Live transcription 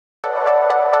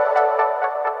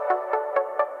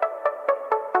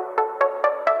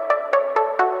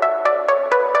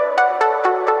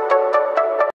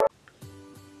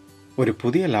ഒരു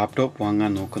പുതിയ ലാപ്ടോപ്പ്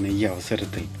വാങ്ങാൻ നോക്കുന്ന ഈ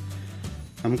അവസരത്തിൽ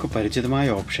നമുക്ക് പരിചിതമായ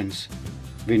ഓപ്ഷൻസ്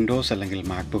വിൻഡോസ് അല്ലെങ്കിൽ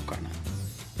മാക്ബുക്ക് ആണ്.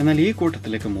 എന്നാൽ ഈ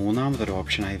കൂട്ടത്തിലേക്ക് മൂന്നാമതൊരു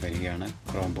ഓപ്ഷനായി വരികയാണ്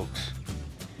ക്രോംബുക്സ്.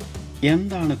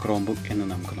 എന്താണ് ക്രോംബുക്ക് എന്ന്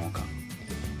നമുക്ക് നോക്കാം.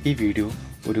 ഈ വീഡിയോ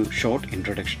ഒരു ഷോർട്ട്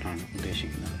ഇൻട്രൊഡക്ഷനാണ്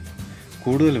ഉദ്ദേശിക്കുന്നത്.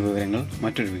 കൂടുതൽ വിവരങ്ങൾ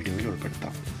മറ്റൊരു വീഡിയോയിൽ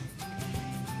ഉൾപ്പെടുത്താം.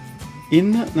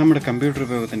 ഇന്ന് നമ്മുടെ കമ്പ്യൂട്ടർ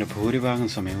ഉപയോഗത്തിൻ്റെ ഭൂരിഭാഗം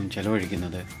സമയവും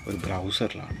ചെലവഴിക്കുന്നത് ഒരു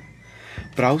ബ്രൗസറിലാണ്.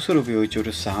 ബ്രൗസർ ഉപയോഗിച്ച്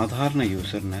ഒരു സാധാരണ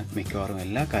യൂസറിന് മിക്കവാറും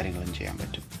എല്ലാ കാര്യങ്ങളും ചെയ്യാൻ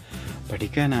പറ്റും.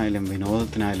 പഠിക്കാനായാലും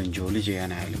വിനോദത്തിനായാലും ജോലി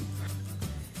ചെയ്യാനായാലും.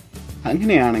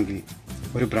 അങ്ങനെയാണെങ്കിൽ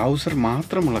ഒരു ബ്രൗസർ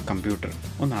മാത്രമുള്ള കമ്പ്യൂട്ടർ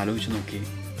ഒന്ന് ആലോചിച്ച് നോക്കിയേ.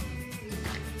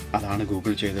 അതാണ്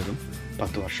ഗൂഗിൾ ചെയ്തതും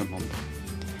 10 വർഷം മുമ്പ്.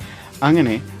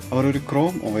 അങ്ങനെ അവർ ഒരു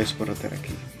chromeOS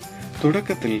പുറത്തിറക്കി.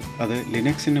 തുടക്കത്തിൽ അത്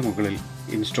ലിനക്സിന് മുകളിൽ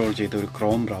ഇൻസ്റ്റാൾ ചെയ്ത ഒരു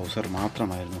ക്രോം ബ്രൗസർ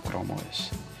മാത്രമായിരുന്നു chromeOS.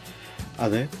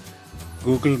 അത്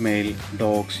ഗൂഗിൾ മെയിൽ,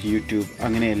 ഡോക്സ്, യൂട്യൂബ്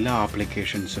അങ്ങനെ എല്ലാ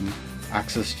ആപ്ലിക്കേഷൻസും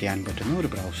ആക്സസ് ചെയ്യാൻ പറ്റുന്ന ഒരു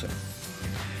ബ്രൗസർ.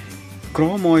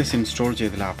 chromeOS ഇൻസ്റ്റാൾ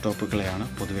ചെയ്ത ലാപ്ടോപ്പുകളെയാണ്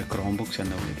പൊതുവെ ക്രോംബുക്സ്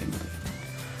എന്ന് വിളിക്കുന്നത്.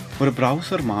 ഒരു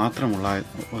ബ്രൗസർ മാത്രമുള്ള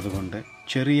അതുകൊണ്ട്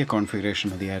ചെറിയ കോൺഫിഗറേഷൻ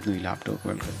മതിയായിരുന്നു ഈ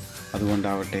ലാപ്ടോപ്പുകൾക്ക്.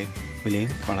 അതുകൊണ്ടാവട്ടെ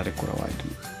വിലയും വളരെ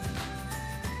കുറവായിരുന്നു.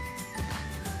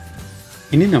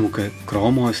 ഇനി നമുക്ക്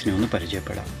ക്രോംOSനെ ഒന്ന്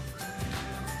പരിചയപ്പെടാം.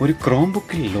 ഒരു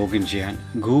ക്രോംബുക്കിൽ ലോഗിൻ ചെയ്യാൻ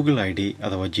ഗൂഗിൾ ID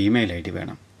അഥവാ ജിമെയിൽ ID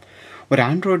വേണം. ഒരു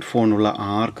ആൻഡ്രോയിഡ് ഫോണുള്ള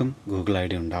ആർക്കും ഗൂഗിൾ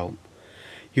ID ഉണ്ടാവും.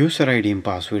 യൂസർ ഐഡിയും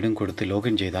പാസ്വേഡും കൊടുത്ത്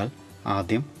ലോഗിൻ ചെയ്താൽ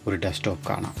ആദ്യം ഒരു ഡെസ്ക്ടോപ്പ്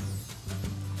കാണാം.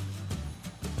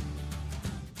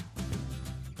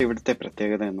 ഇവിടുത്തെ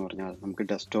പ്രത്യേകത എന്ന് പറഞ്ഞാൽ നമുക്ക്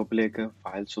ഡെസ്ക്ടോപ്പിലേക്ക്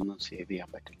ഫയൽസ് ഒന്നും സേവ് ചെയ്യാൻ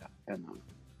പറ്റില്ല എന്നാണ്.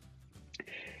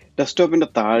 ഡെസ്ക്ടോപ്പിൻ്റെ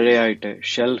താഴെയായിട്ട്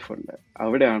ഷെൽഫ് ഉണ്ട്.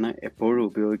 അവിടെയാണ് എപ്പോഴും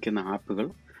ഉപയോഗിക്കുന്ന ആപ്പുകൾ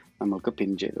നമുക്ക്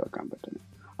പിൻ ചെയ്ത് വെക്കാൻ പറ്റുന്നത്.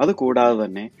 അതുകൂടാതെ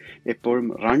തന്നെ എപ്പോഴും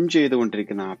റൺ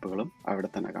ചെയ്തുകൊണ്ടിരിക്കുന്ന ആപ്പുകളും അവിടെ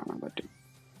തന്നെ കാണാൻ പറ്റും.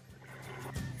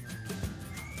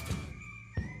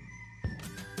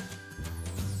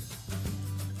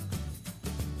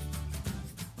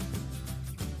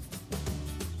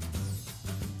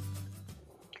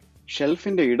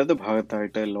 ഷെൽഫിൻ്റെ ഇടത്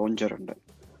ഭാഗത്തായിട്ട് ലോഞ്ചർ ഉണ്ട്.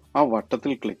 ആ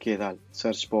വട്ടത്തിൽ ക്ലിക്ക് ചെയ്താൽ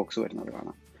സെർച്ച് ബോക്സ് വരുന്നത്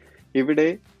കാണാം. ഇവിടെ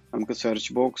നമുക്ക്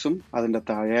സെർച്ച് ബോക്സും അതിൻ്റെ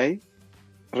താഴെയായി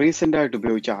റീസെൻ്റ് ആയിട്ട്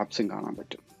ഉപയോഗിച്ച ആപ്സും കാണാൻ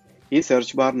പറ്റും. ഈ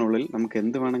സെർച്ച് ബാറിനുള്ളിൽ നമുക്ക്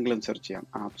എന്ത് വേണമെങ്കിലും സെർച്ച് ചെയ്യാം,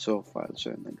 ആപ്സോ ഫയൽസോ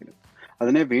എന്തെങ്കിലും.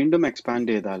 അതിനെ വീണ്ടും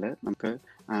എക്സ്പാൻഡ് ചെയ്താൽ നമുക്ക്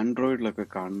ആൻഡ്രോയിഡിലൊക്കെ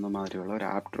കാണുന്ന മാതിരിയുള്ള ഒരു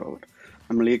ആപ്പ് ഡ്രോവർ,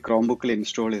 നമ്മൾ ഈ ക്രോംബുക്കിൽ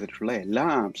ഇൻസ്റ്റാൾ ചെയ്തിട്ടുള്ള എല്ലാ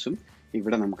ആപ്സും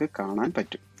ഇവിടെ നമുക്ക് കാണാൻ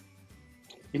പറ്റും.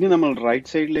 ഇനി നമ്മൾ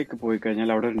റൈറ്റ് സൈഡിലേക്ക് പോയി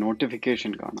കഴിഞ്ഞാൽ അവിടെ ഒരു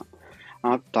നോട്ടിഫിക്കേഷൻ കാണാം.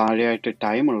 ആ താഴെയായിട്ട്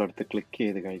ടൈം ഉള്ളിടത്ത് ക്ലിക്ക്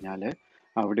ചെയ്ത് കഴിഞ്ഞാൽ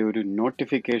അവിടെ ഒരു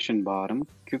നോട്ടിഫിക്കേഷൻ ബാറും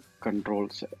ക്വിക്ക് കൺട്രോൾ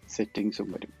സെറ്റിങ്സും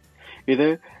വരും. ഇത്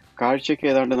കാഴ്ചയ്ക്ക്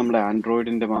ഏതാണ്ട് നമ്മുടെ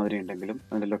ആൻഡ്രോയിഡിൻ്റെ മാതിരി ഉണ്ടെങ്കിലും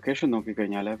അതിൻ്റെ ലൊക്കേഷൻ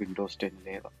നോക്കിക്കഴിഞ്ഞാൽ വിൻഡോസ്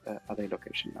 10 അതേ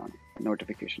ലൊക്കേഷനിലാണ്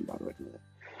നോട്ടിഫിക്കേഷൻ ബാർ വരുന്നത്.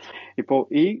 ഇപ്പോൾ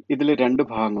ഇതിൽ 2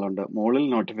 ഭാഗങ്ങളുണ്ട്. മുകളിൽ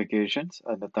നോട്ടിഫിക്കേഷൻസ്,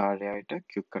 അതിൻ്റെ താഴെയായിട്ട്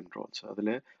ക്വിക്ക് കൺട്രോൾസ്. അതിൽ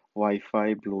wifi,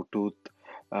 Bluetooth,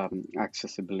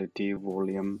 accessibility,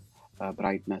 volume,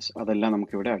 brightness അതെല്ലാം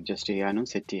നമുക്കിവിടെ അഡ്ജസ്റ്റ് ചെയ്യാനും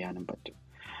സെറ്റ് ചെയ്യാനും പറ്റും.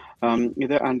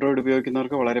 ഇത് ആൻഡ്രോയിഡ്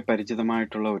ഉപയോഗിക്കുന്നവർക്ക് വളരെ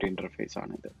പരിചിതമായിട്ടുള്ള ഒരു ഇൻ്റർഫേസ്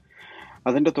ആണിത്.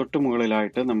 അതിൻ്റെ തൊട്ട്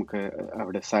മുകളിലായിട്ട് നമുക്ക്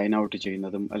അവിടെ സൈൻ ഔട്ട്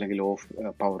ചെയ്യുന്നതും അല്ലെങ്കിൽ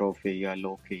പവർ ഓഫ് ചെയ്യുക,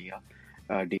 ലോക്ക് ചെയ്യുക,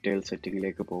 ഡീറ്റെയിൽ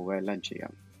സെറ്റിങ്ങിലേക്ക് പോവുക എല്ലാം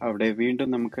ചെയ്യാം. അവിടെ വീണ്ടും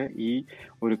നമുക്ക് ഈ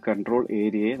ഒരു കൺട്രോൾ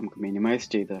ഏരിയയെ നമുക്ക് മിനിമൈസ്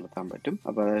ചെയ്ത് നിർത്താൻ പറ്റും.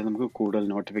 അപ്പോൾ അതായത് നമുക്ക് കൂടുതൽ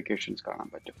നോട്ടിഫിക്കേഷൻസ് കാണാൻ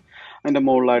പറ്റും. അതിൻ്റെ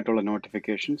മുകളിലായിട്ടുള്ള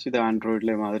നോട്ടിഫിക്കേഷൻസ് ഇത്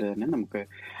ആൻഡ്രോയിഡിലെ മാതിരി തന്നെ നമുക്ക്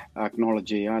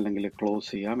അക്നോളജ് ചെയ്യാം, അല്ലെങ്കിൽ ക്ലോസ്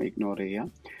ചെയ്യാം, ഇഗ്നോർ ചെയ്യാം,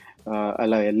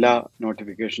 അല്ല എല്ലാ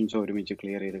നോട്ടിഫിക്കേഷൻസും ഒരുമിച്ച്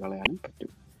ക്ലിയർ ചെയ്ത് കളയാനും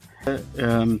പറ്റും.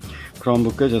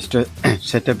 ക്രോംബുക്ക് ജസ്റ്റ്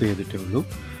സെറ്റപ്പ് ചെയ്തിട്ടേ ഉള്ളൂ.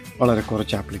 വളരെ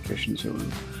കുറച്ച് ആപ്ലിക്കേഷൻസേ ഉള്ളൂ.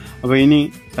 അപ്പോൾ ഇനി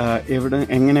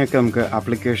എങ്ങനെയൊക്കെ നമുക്ക്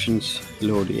ആപ്ലിക്കേഷൻസ്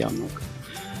ലോഡ് ചെയ്യാൻ നോക്കാം.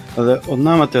 അത്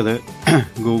ഒന്നാമത്തേത്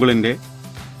ഗൂഗിളിൻ്റെ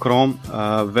ക്രോം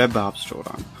വെബ് ആപ്പ്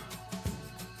സ്റ്റോറാണ്.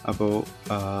 അപ്പോൾ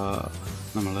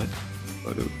നമ്മൾ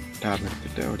ഒരു ടാബ്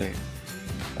എടുത്തിട്ട് അവിടെ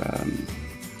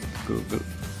ഗൂഗിൾ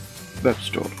വെബ്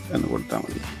സ്റ്റോർ എന്ന് കൊടുത്താൽ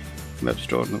മതി. വെബ്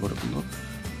സ്റ്റോർ എന്ന് കൊടുക്കുമ്പോൾ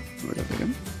ഇവിടെ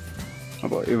വരും.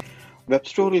 അപ്പോൾ വെബ്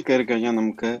സ്റ്റോറിൽ കയറി കഴിഞ്ഞാൽ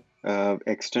നമുക്ക്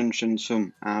എക്സ്റ്റൻഷൻസും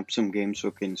ആപ്സും ഗെയിംസും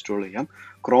ഒക്കെ ഇൻസ്റ്റാൾ ചെയ്യാം.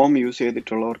 ക്രോം യൂസ്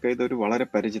ചെയ്തിട്ടുള്ളവർക്ക് ഇതൊരു വളരെ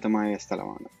പരിചിതമായ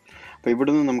സ്ഥലമാണ്. അപ്പോൾ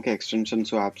ഇവിടുന്ന് നമുക്ക്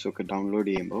എക്സ്റ്റൻഷൻസും ആപ്സും ഒക്കെ ഡൗൺലോഡ്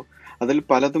ചെയ്യുമ്പോൾ അതിൽ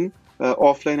പലതും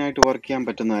ഓഫ്ലൈനായിട്ട് വർക്ക് ചെയ്യാൻ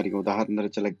പറ്റുന്നതായിരിക്കും.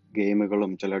 ഉദാഹരണത്തിന് ചില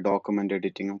ഗെയിമുകളും ചില ഡോക്യുമെൻ്റ്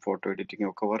എഡിറ്റിങ്ങും ഫോട്ടോ എഡിറ്റിങ്ങും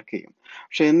ഒക്കെ വർക്ക് ചെയ്യും.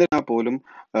 പക്ഷെ എന്നിരുന്നാൽ പോലും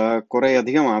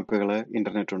കുറേയധികം ആപ്പുകൾ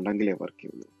ഇൻ്റർനെറ്റ് ഉണ്ടെങ്കിലേ വർക്ക്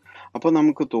ചെയ്യുള്ളൂ. അപ്പോൾ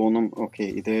നമുക്ക് തോന്നും, ഓക്കെ,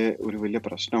 ഇത് ഒരു വലിയ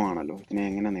പ്രശ്നമാണല്ലോ, ഇതിനെ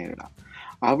എങ്ങനെ നേരിടാം?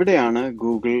 അവിടെയാണ്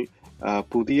ഗൂഗിൾ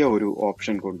പുതിയ ഒരു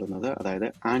ഓപ്ഷൻ കൊണ്ടുവന്നത്, അതായത്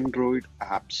ആൻഡ്രോയിഡ്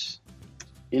ആപ്സ്.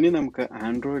 ഇനി നമുക്ക്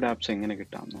ആൻഡ്രോയിഡ് ആപ്സ് എങ്ങനെ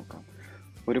കിട്ടാൻ നോക്കാം.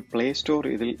 ഒരു പ്ലേ സ്റ്റോർ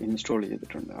ഇതിൽ ഇൻസ്റ്റാൾ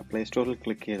ചെയ്തിട്ടുണ്ട്. ആ പ്ലേ സ്റ്റോറിൽ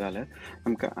ക്ലിക്ക് ചെയ്താൽ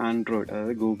നമുക്ക് ആൻഡ്രോയിഡ്,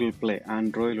 അതായത് ഗൂഗിൾ പ്ലേ,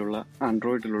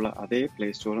 ആൻഡ്രോയിഡിലുള്ള അതേ പ്ലേ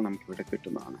സ്റ്റോർ നമുക്കിവിടെ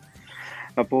കിട്ടുന്നതാണ്.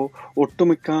 അപ്പോൾ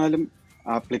ഒട്ടുമിക്കാലും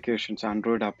ആപ്ലിക്കേഷൻസ്,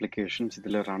 ആൻഡ്രോയിഡ് ആപ്ലിക്കേഷൻസ്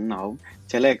ഇതിൽ റൺ ആവും.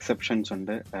 ചില എക്സെപ്ഷൻസ്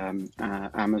ഉണ്ട്.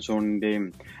 ആമസോണിൻ്റെയും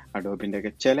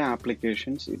അഡോബിൻ്റെയൊക്കെ ചില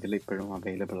ആപ്ലിക്കേഷൻസ് ഇതിൽ ഇപ്പോഴും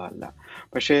അവൈലബിൾ അല്ല.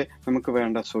 പക്ഷേ നമുക്ക്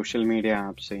വേണ്ട social media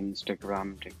apps, Instagram,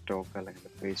 TikTok, അല്ലെങ്കിൽ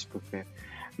ഫേസ്ബുക്ക്,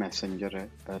 മെസ്സഞ്ചർ,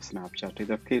 സ്നാപ്ചാറ്റ്,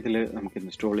 ഇതൊക്കെ ഇതിൽ നമുക്ക്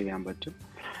ഇൻസ്റ്റാൾ ചെയ്യാൻ പറ്റും.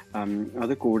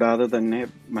 അത് കൂടാതെ തന്നെ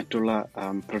മറ്റുള്ള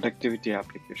പ്രൊഡക്ടിവിറ്റി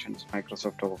ആപ്ലിക്കേഷൻസ്,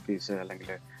 മൈക്രോസോഫ്റ്റ് ഓഫീസ്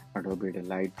അല്ലെങ്കിൽ അഡോബിയുടെ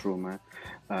ലൈറ്റ് റൂം,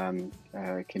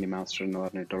 കിനിമാസ്റ്റർ എന്ന്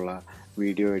പറഞ്ഞിട്ടുള്ള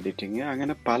വീഡിയോ എഡിറ്റിങ്,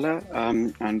 അങ്ങനെ പല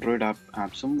ആൻഡ്രോയിഡ്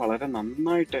ആപ്സും വളരെ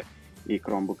നന്നായിട്ട് ഈ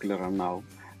ക്രോംബുക്കിൽ റൺ ആവും.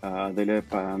 അതിൽ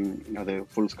അത്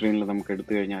ഫുൾ സ്ക്രീനിൽ നമുക്ക്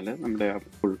എടുത്തു കഴിഞ്ഞാൽ നമ്മുടെ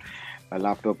ഫുൾ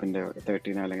ലാപ്ടോപ്പിൻ്റെ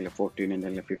 13 അല്ലെങ്കിൽ 14 ഇഞ്ച്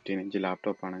അല്ലെങ്കിൽ 15 ഇഞ്ച്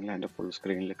ലാപ്ടോപ്പ് ആണെങ്കിൽ അതിൻ്റെ ഫുൾ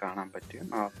സ്ക്രീനിൽ കാണാൻ പറ്റും.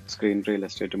 ആ സ്ക്രീൻ റിയൽ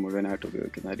എസ്റ്റേറ്റ് മുഴുവനായിട്ട്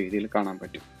ഉപയോഗിക്കുന്ന രീതിയിൽ കാണാൻ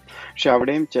പറ്റും. പക്ഷെ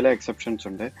അവിടെയും ചില എക്സെപ്ഷൻസ്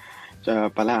ഉണ്ട്.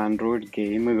 പല ആൻഡ്രോയിഡ്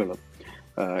ഗെയിമുകളും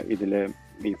ഇതിൽ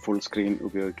ഈ ഫുൾ സ്ക്രീൻ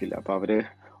ഉപയോഗിക്കില്ല. അപ്പോൾ അവർ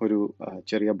ഒരു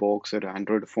ചെറിയ ബോക്സ്, ഒരു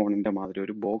ആൻഡ്രോയിഡ് ഫോണിൻ്റെ മാതിരി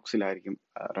ഒരു ബോക്സിലായിരിക്കും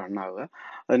റൺ ആവുക.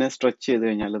 അതിനെ സ്ട്രെച്ച് ചെയ്ത്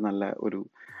കഴിഞ്ഞാൽ നല്ല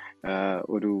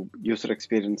ഒരു യൂസർ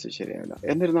എക്സ്പീരിയൻസ് ശരിയാവില്ല.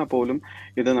 എന്നിരുന്നാൽ പോലും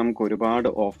ഇത് നമുക്ക് ഒരുപാട്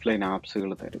ഓഫ്ലൈൻ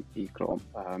ആപ്സുകൾ തരും ഈ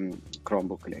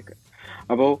ക്രോംബുക്കിലേക്ക്.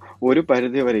 അപ്പോൾ ഒരു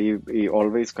പരിധി വരെ ഈ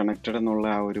ഓൾവേസ് കണക്റ്റഡ് എന്നുള്ള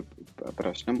ആ ഒരു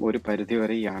പ്രശ്നം ഒരു പരിധി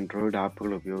വരെ ഈ ആൻഡ്രോയിഡ്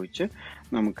ആപ്പുകൾ ഉപയോഗിച്ച്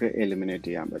നമുക്ക് എലിമിനേറ്റ്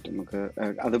ചെയ്യാൻ പറ്റും. നമുക്ക്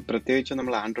അത് പ്രത്യേകിച്ച്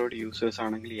നമ്മൾ ആൻഡ്രോയിഡ് യൂസേഴ്സ്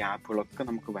ആണെങ്കിൽ ഈ ആപ്പുകളൊക്കെ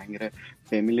നമുക്ക് ഭയങ്കര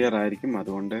ഫെമിലിയർ ആയിരിക്കും.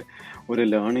 അതുകൊണ്ട് ഒരു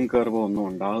ലേണിംഗ് കർവ് ഒന്നും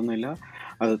ഉണ്ടാകുന്നില്ല.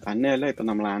 അത് തന്നെയല്ല, ഇപ്പം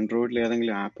നമ്മൾ ആൻഡ്രോയിഡിൽ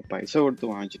ഏതെങ്കിലും ആപ്പ് പൈസ കൊടുത്ത്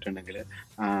വാങ്ങിച്ചിട്ടുണ്ടെങ്കിൽ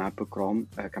ആ ആപ്പ്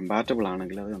കമ്പാറ്റബിൾ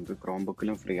ആണെങ്കിൽ അത് നമുക്ക്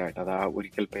ക്രോംബുക്കിലും ഫ്രീ ആയിട്ട്, അത്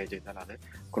ഒരിക്കൽ പേ ചെയ്താൽ അത്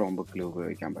ക്രോംബുക്കിലും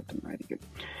ഉപയോഗിക്കാൻ പറ്റുന്നതായിരിക്കും.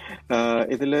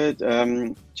 ഇതിൽ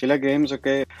ചില ഗെയിംസ്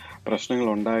ഒക്കെ പ്രശ്നങ്ങൾ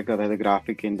ഉണ്ടാക്കുക, അതായത്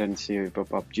ഗ്രാഫിക് ഇൻറ്റൻസീവ്, ഇപ്പോൾ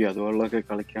പബ്ജി അതുപോലുള്ളതൊക്കെ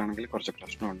കളിക്കുകയാണെങ്കിൽ കുറച്ച്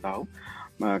പ്രശ്നം ഉണ്ടാവും.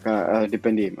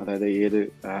 ഡിപ്പെൻഡ് ചെയ്യും, അതായത് ഏത്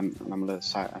നമ്മൾ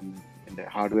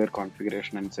ഹാർഡ്വെയർ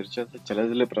കോൺഫിഗറേഷൻ അനുസരിച്ച്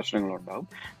ചിലതിൽ പ്രശ്നങ്ങളുണ്ടാവും.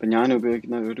 ഇപ്പം ഞാൻ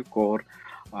ഉപയോഗിക്കുന്ന ഒരു കോർ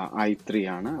i3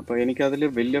 ആണ്. അപ്പോൾ എനിക്കതിൽ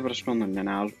വലിയ പ്രശ്നമൊന്നും, ഞാൻ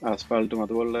ആസ്ഫാൾട്ടും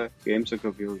അതുപോലുള്ള ഗെയിംസൊക്കെ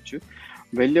ഉപയോഗിച്ചു,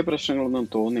 വലിയ പ്രശ്നങ്ങളൊന്നും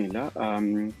തോന്നിയില്ല.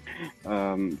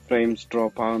 ഫ്രെയിംസ്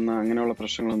ഡ്രോപ്പ് ആകുന്ന അങ്ങനെയുള്ള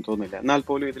പ്രശ്നങ്ങളൊന്നും തോന്നിയില്ല. എന്നാൽ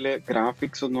പോലും ഇതിൽ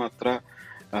ഗ്രാഫിക്സ് ഒന്നും അത്ര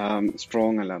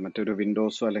സ്ട്രോങ് അല്ല. മറ്റൊരു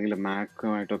വിൻഡോസോ അല്ലെങ്കിൽ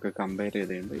മാക്കുമായിട്ടൊക്കെ കമ്പയർ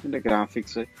ചെയ്ത് കഴിയുമ്പോൾ ഇതിൻ്റെ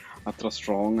ഗ്രാഫിക്സ് അത്ര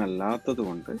സ്ട്രോങ് അല്ലാത്തത്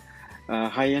കൊണ്ട്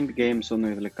ഹൈ എൻഡ് ഗെയിംസ് ഒന്നും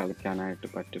ഇതിൽ കളിക്കാനായിട്ട്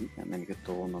പറ്റും എന്നെനിക്ക്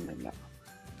തോന്നുന്നില്ല.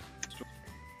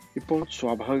 ഇപ്പോൾ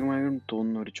സ്വാഭാവികമായും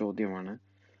തോന്നുന്ന ഒരു ചോദ്യമാണ്,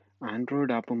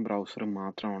 ആൻഡ്രോയിഡ് ആപ്പും ബ്രൗസറും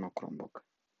മാത്രമാണോ ക്രോംബുക്ക്?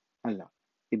 അല്ല,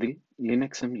 ഇതിൽ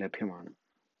ലിനക്സും ലഭ്യമാണ്.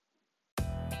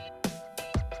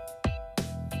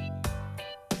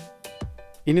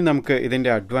 ഇനി നമുക്ക്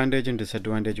ഇതിൻ്റെ അഡ്വാൻറ്റേജും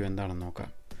ഡിസഡ്വാൻറ്റേജും എന്താണെന്ന്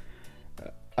നോക്കാം.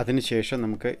 അതിനുശേഷം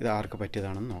നമുക്ക് ഇത് ആർക്ക്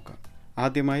പറ്റിയതാണെന്ന് നോക്കാം.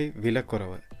 ആദ്യമായി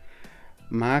വിലക്കുറവ്.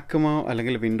 മാക്കുമോ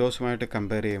അല്ലെങ്കിൽ വിൻഡോസുമായിട്ട്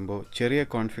കമ്പയർ ചെയ്യുമ്പോൾ ചെറിയ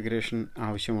കോൺഫിഗറേഷൻ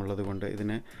ആവശ്യമുള്ളത് കൊണ്ട്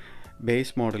ഇതിന്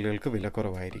ബേസ് മോഡലുകൾക്ക്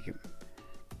വിലക്കുറവായിരിക്കും.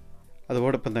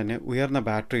 അതോടൊപ്പം തന്നെ ഉയർന്ന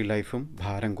ബാറ്ററി ലൈഫും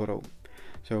ഭാരം കുറവും.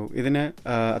 സോ ഇതിന്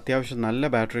അത്യാവശ്യം നല്ല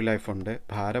ബാറ്ററി ലൈഫുണ്ട്.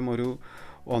 ഭാരം ഒരു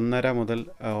 1.5 മുതൽ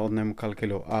 1.25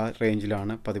 കിലോ ആ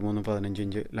റേഞ്ചിലാണ് 13-15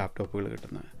 ഇഞ്ച് ലാപ്ടോപ്പുകൾ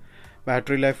കിട്ടുന്നത്.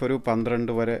 ബാറ്ററി ലൈഫ് ഒരു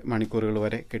 12 മണിക്കൂറുകൾ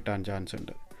വരെ കിട്ടാൻ ചാൻസ്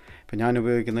ഉണ്ട്. ഇപ്പം ഞാൻ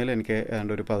ഉപയോഗിക്കുന്നതിൽ എനിക്ക്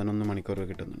ഏതാണ്ട് ഒരു 11 മണിക്കൂർ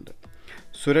കിട്ടുന്നുണ്ട്.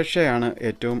 സുരക്ഷയാണ്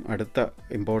ഏറ്റവും അടുത്ത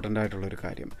ഇമ്പോർട്ടൻ്റ് ആയിട്ടുള്ളൊരു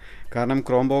കാര്യം. കാരണം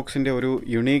ക്രോംബോക്സിൻ്റെ ഒരു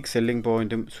യുണീക്ക് സെല്ലിംഗ്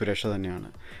പോയിൻറ്റും സുരക്ഷ തന്നെയാണ്.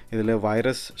 ഇതിൽ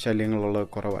വൈറസ് ശല്യങ്ങളുള്ളത്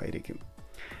കുറവായിരിക്കും.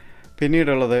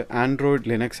 പിന്നീടുള്ളത് ആൻഡ്രോയിഡ്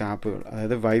ലിനക്സ് ആപ്പുകൾ,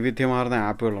 അതായത് വൈവിധ്യമാർന്ന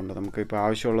ആപ്പുകളുണ്ട്. നമുക്കിപ്പോൾ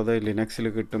ആവശ്യമുള്ളത് ലിനക്സിൽ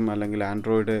കിട്ടും, അല്ലെങ്കിൽ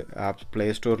ആൻഡ്രോയിഡ് ആപ്പ് പ്ലേ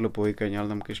സ്റ്റോറിൽ പോയി കഴിഞ്ഞാൽ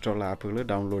നമുക്ക് ഇഷ്ടമുള്ള ആപ്പുകൾ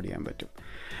ഡൗൺലോഡ് ചെയ്യാൻ പറ്റും.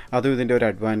 അതും ഇതിൻ്റെ ഒരു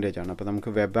അഡ്വാൻറ്റേജാണ്. അപ്പോൾ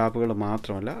നമുക്ക് വെബ് ആപ്പുകൾ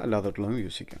മാത്രമല്ല അല്ലാതുള്ളതും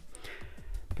യൂസ് ചെയ്യാം.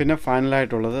 പിന്നെ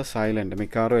ഫൈനലായിട്ടുള്ളത് സൈലൻറ്റ്.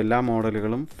 മിക്കവാറും എല്ലാ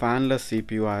മോഡലുകളും ഫാൻലെസ്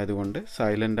CPU ആയതുകൊണ്ട്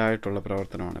സൈലൻ്റ് ആയിട്ടുള്ള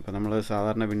പ്രവർത്തനമാണ്. ഇപ്പോൾ നമ്മൾ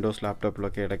സാധാരണ വിൻഡോസ്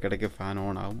ലാപ്ടോപ്പിലൊക്കെ ഇടയ്ക്കിടയ്ക്ക് ഫാൻ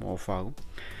ഓൺ ആകും, ഓഫാകും.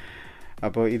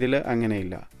 അപ്പോൾ ഇതിൽ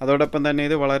അങ്ങനെയില്ല. അതോടൊപ്പം തന്നെ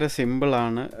ഇത് വളരെ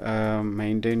സിമ്പിളാണ്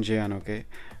മെയിൻറ്റെയിൻ ചെയ്യാനൊക്കെ.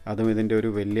 അതും ഇതിൻ്റെ ഒരു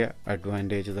വലിയ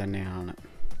അഡ്വാൻറ്റേജ് തന്നെയാണ്.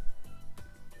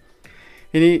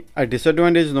 ഇനി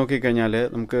ഡിസഡ്വാൻറ്റേജ് നോക്കിക്കഴിഞ്ഞാൽ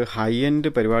നമുക്ക് ഹൈ എൻഡ്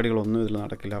പരിപാടികളൊന്നും ഇതിൽ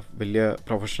നടക്കില്ല. വലിയ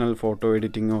പ്രൊഫഷണൽ ഫോട്ടോ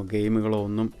എഡിറ്റിങ്ങോ ഗെയിമുകളോ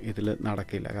ഒന്നും ഇതിൽ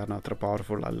നടക്കില്ല, കാരണം അത്ര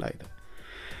പവർഫുൾ അല്ല ഇത്.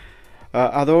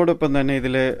 അതോടൊപ്പം തന്നെ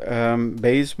ഇതിൽ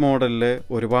ബേസ് മോഡലിൽ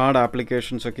ഒരുപാട്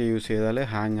ആപ്ലിക്കേഷൻസൊക്കെ യൂസ് ചെയ്താൽ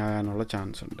ഹാങ് ആകാനുള്ള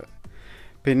ചാൻസ് ഉണ്ട്.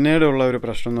 പിന്നീടുള്ള ഒരു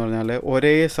പ്രശ്നം എന്ന് പറഞ്ഞാൽ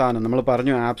ഒരേ സാധനം, നമ്മൾ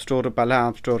പറഞ്ഞു ആപ്പ് സ്റ്റോർ, പല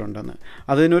ആപ്പ് സ്റ്റോർ ഉണ്ടെന്ന്,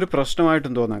 അതിനൊരു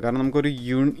പ്രശ്നമായിട്ടും തോന്നാം. കാരണം നമുക്കൊരു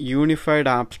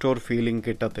യൂണിഫൈഡ് ആപ്പ് സ്റ്റോർ ഫീലിംഗ്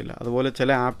കിട്ടത്തില്ല. അതുപോലെ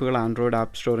ചില ആപ്പുകൾ ആൻഡ്രോയിഡ്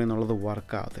ആപ്പ് സ്റ്റോറിൽ നിന്നുള്ളത്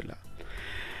വർക്ക് ആകത്തില്ല.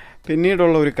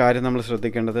 പിന്നീടുള്ള ഒരു കാര്യം നമ്മൾ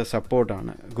ശ്രദ്ധിക്കേണ്ടത്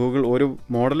സപ്പോർട്ടാണ്. ഗൂഗിൾ ഒരു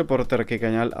മോഡൽ പുറത്തിറക്കി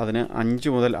കഴിഞ്ഞാൽ അതിന്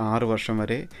 5 മുതൽ 6 വർഷം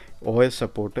വരെ OS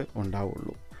സപ്പോർട്ട്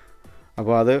ഉണ്ടാവുള്ളൂ.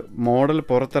 അപ്പോൾ അത് മോഡൽ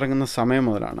പുറത്തിറങ്ങുന്ന സമയം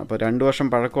മുതലാണ്. അപ്പോൾ 2 വർഷം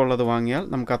പഴക്കമുള്ളത് വാങ്ങിയാൽ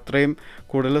നമുക്ക് അത്രയും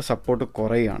കൂടുതൽ സപ്പോർട്ട്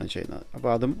കുറയുകയാണ് ചെയ്യുന്നത്. അപ്പോൾ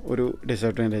അതും ഒരു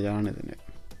ഡിസഡ്വാൻറ്റേജാണ് ഇതിന്.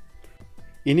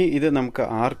 ഇനി ഇത് നമുക്ക്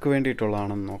ആർക്ക്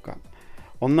വേണ്ടിയിട്ടുള്ളതാണെന്ന് നോക്കാം.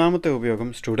 ഒന്നാമത്തെ ഉപയോഗം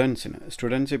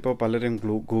സ്റ്റുഡൻസ് ഇപ്പോൾ പലരും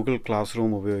ഗൂഗിൾ ക്ലാസ്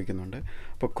റൂം ഉപയോഗിക്കുന്നുണ്ട്.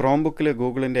 അപ്പോൾ ക്രോംബുക്കിൽ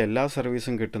ഗൂഗിളിൻ്റെ എല്ലാ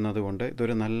സർവീസും കിട്ടുന്നത് കൊണ്ട്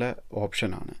ഇതൊരു നല്ല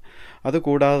ഓപ്ഷനാണ്.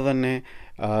 അതുകൂടാതെ തന്നെ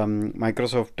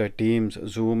മൈക്രോസോഫ്റ്റ് ടീംസ്,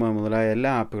 സൂം മുതലായ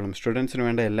എല്ലാ ആപ്പുകളും, സ്റ്റുഡൻസിന്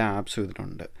വേണ്ട എല്ലാ ആപ്സും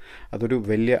ഇതിലുണ്ട്. അതൊരു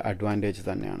വലിയ അഡ്വാൻറ്റേജ്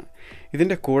തന്നെയാണ്.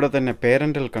 ഇതിൻ്റെ കൂടെ തന്നെ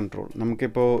പേരൻ്റൽ കൺട്രോൾ,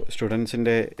 നമുക്കിപ്പോൾ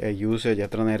സ്റ്റുഡൻസിൻ്റെ യൂസേജ്,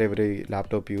 എത്ര നേരം ഇവർ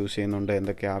ലാപ്ടോപ്പ് യൂസ് ചെയ്യുന്നുണ്ട്,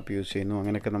 എന്തൊക്കെ ആപ്പ് യൂസ് ചെയ്യുന്നു,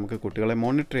 അങ്ങനെയൊക്കെ നമുക്ക് കുട്ടികളെ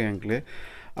മോണിറ്റർ ചെയ്യാമെങ്കിൽ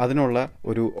അതിനുള്ള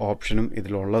ഒരു ഓപ്ഷനും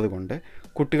ഇതിലുള്ളത് കൊണ്ട്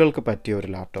കുട്ടികൾക്ക് പറ്റിയ ഒരു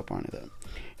ലാപ്ടോപ്പാണിത്.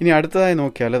 ഇനി അടുത്തതായി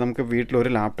നോക്കിയാൽ നമുക്ക് വീട്ടിലൊരു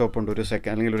ലാപ്ടോപ്പ് ഉണ്ട്,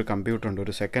 അല്ലെങ്കിൽ ഒരു കമ്പ്യൂട്ടർ ഉണ്ട്,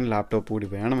 ഒരു സെക്കൻഡ് ലാപ്ടോപ്പ് കൂടി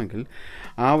വേണമെങ്കിൽ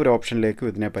ആ ഒരു ഓപ്ഷനിലേക്കും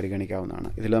ഇതിനെ പരിഗണിക്കാവുന്നതാണ്.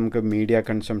 ഇതിൽ നമുക്ക് മീഡിയ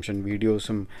കൺസംഷൻ,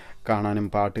 വീഡിയോസും കാണാനും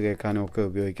പാട്ട് കേൾക്കാനും ഒക്കെ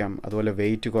ഉപയോഗിക്കാം. അതുപോലെ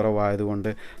വെയിറ്റ്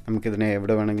കുറവായതുകൊണ്ട് നമുക്കിതിനെ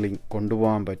എവിടെ വേണമെങ്കിലും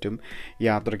കൊണ്ടുപോകാൻ പറ്റും.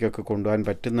 യാത്രയ്ക്കൊക്കെ കൊണ്ടുപോകാൻ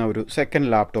പറ്റുന്ന ഒരു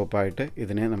സെക്കൻഡ് ലാപ്ടോപ്പായിട്ട്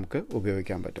ഇതിനെ നമുക്ക്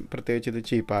ഉപയോഗിക്കാൻ പറ്റും, പ്രത്യേകിച്ച് ഇത്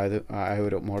ചീപ്പായ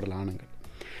ഒരു മോഡലാണെങ്കിൽ.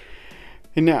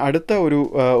 പിന്നെ അടുത്ത ഒരു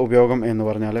ഉപയോഗം എന്ന്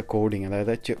പറഞ്ഞാൽ കോഡിങ്,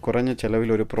 അതായത് കുറഞ്ഞ ചിലവിൽ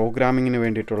ഒരു പ്രോഗ്രാമിങ്ങിന്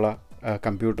വേണ്ടിയിട്ടുള്ള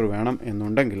കമ്പ്യൂട്ടർ വേണം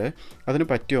എന്നുണ്ടെങ്കിൽ അതിന്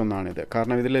പറ്റിയ ഒന്നാണിത്.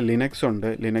 കാരണം ഇതിൽ ലിനക്സ് ഉണ്ട്.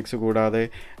 ലിനക്സ് കൂടാതെ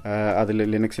അതിൽ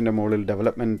ലിനക്സിൻ്റെ മുകളിൽ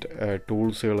ഡെവലപ്മെൻറ്റ്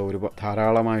ടൂൾസുകൾ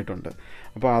ധാരാളമായിട്ടുണ്ട്.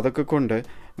 അപ്പോൾ അതൊക്കെ കൊണ്ട്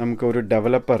നമുക്ക് ഒരു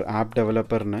ആപ്പ്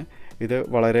ഡെവലപ്പറിന് ഇത്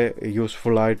വളരെ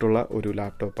യൂസ്ഫുള്ളായിട്ടുള്ള ഒരു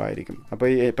ലാപ്ടോപ്പായിരിക്കും. അപ്പോൾ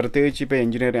പ്രത്യേകിച്ച് ഇപ്പോൾ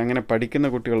എഞ്ചിനീയറിംഗ് അങ്ങനെ പഠിക്കുന്ന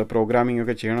കുട്ടികൾ പ്രോഗ്രാമിംഗ്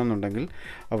ഒക്കെ ചെയ്യണമെന്നുണ്ടെങ്കിൽ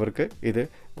അവർക്ക് ഇത്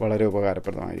വളരെ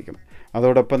ഉപകാരപ്രദമായിരിക്കും.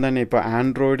 അതോടൊപ്പം തന്നെ ഇപ്പോൾ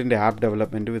ആൻഡ്രോയിഡിൻ്റെ ആപ്പ്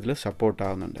ഡെവലപ്മെൻറ്റും ഇതിൽ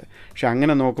സപ്പോർട്ടാകുന്നുണ്ട്. പക്ഷെ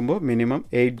അങ്ങനെ നോക്കുമ്പോൾ മിനിമം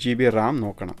 8 GB റാം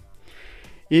നോക്കണം.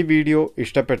 ഈ വീഡിയോ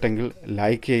ഇഷ്ടപ്പെട്ടെങ്കിൽ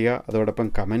ലൈക്ക് ചെയ്യുക, അതോടൊപ്പം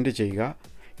കമൻറ്റ് ചെയ്യുക.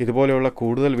 ഇതുപോലെയുള്ള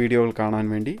കൂടുതൽ വീഡിയോകൾ കാണാൻ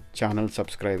വേണ്ടി ചാനൽ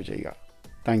സബ്സ്ക്രൈബ് ചെയ്യുക.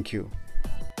 താങ്ക്